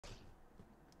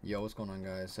Yo, what's going on,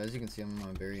 guys? So as you can see, I'm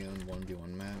on my very own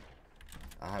 1v1 map.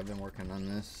 I have been working on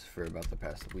this for about the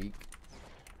past week,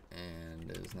 and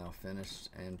it is now finished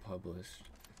and published.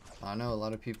 I know a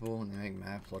lot of people, when they make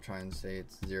maps, will try and say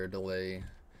it's 0 delay,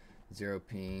 0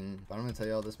 ping, but I'm going to tell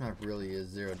y'all this map really is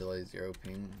 0 delay, 0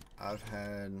 ping.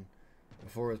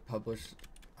 Before it was published,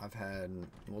 I've had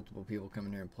multiple people come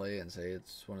in here and play it and say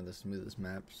it's one of the smoothest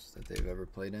maps that they've ever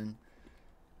played in.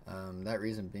 That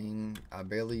reason being, I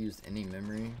barely used any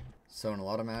memory. So in a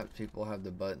lot of maps, people have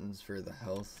the buttons for the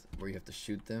health where you have to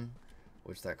shoot them,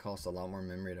 which that costs a lot more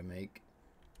memory to make.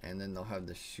 And then they'll have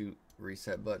the shoot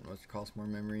reset button, which costs more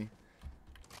memory.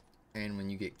 And when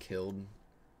you get killed,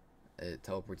 it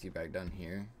teleports you back down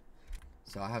here.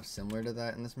 So I have similar to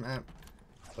that in this map,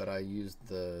 but I used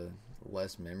the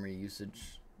less memory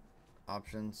usage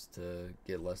options to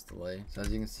get less delay. So as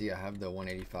you can see, I have the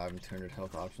 185 and 200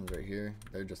 health options right here.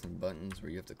 They're just in buttons where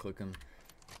you have to click them.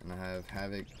 And I have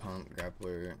Havoc, Pump,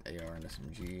 Grappler, AR, and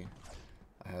SMG.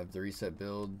 I have the reset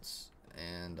builds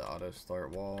and the auto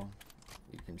start wall.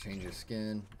 You can change your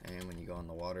skin, and when you go in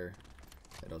the water,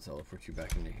 it'll teleport you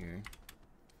back into here.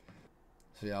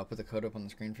 So yeah, I'll put the code up on the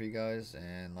screen for you guys,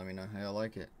 and let me know how y'all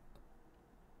like it.